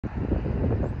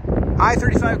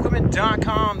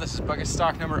i35equipment.com. This is bucket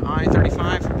stock number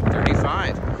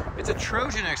I3535. It's a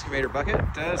Trojan excavator bucket.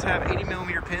 It does have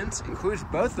 80mm pins, includes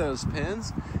both those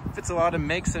pins. Fits a lot of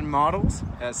makes and models.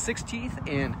 Has 6 teeth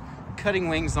and cutting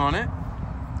wings on it.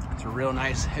 It's a real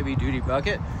nice heavy duty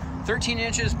bucket. 13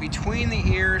 inches between the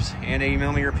ears and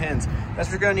 80mm pins. That's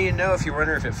what you're gonna need to know if you're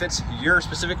wondering if it fits your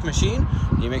specific machine.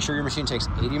 You make sure your machine takes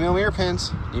 80mm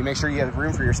pins. You make sure you have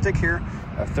room for your stick here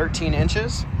of 13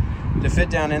 inches to fit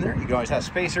down in there. You can always have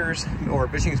spacers or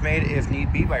bushings made if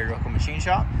need be by your local machine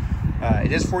shop.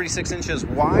 It is 46 inches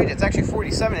wide. It's actually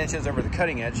 47 inches over the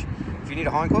cutting edge. If you need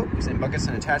a hauling quote, we send buckets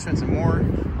and attachments and more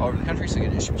all over the country, so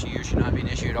getting it shipped to you should not be an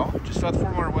issue at all. Just fill out the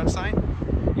form on our website.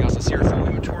 You can also see our full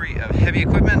inventory of heavy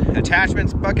equipment,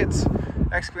 attachments, buckets,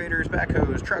 excavators,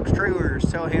 backhoes, trucks, trailers,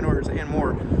 telehandlers, and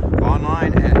more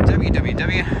online at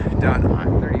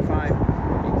www.i35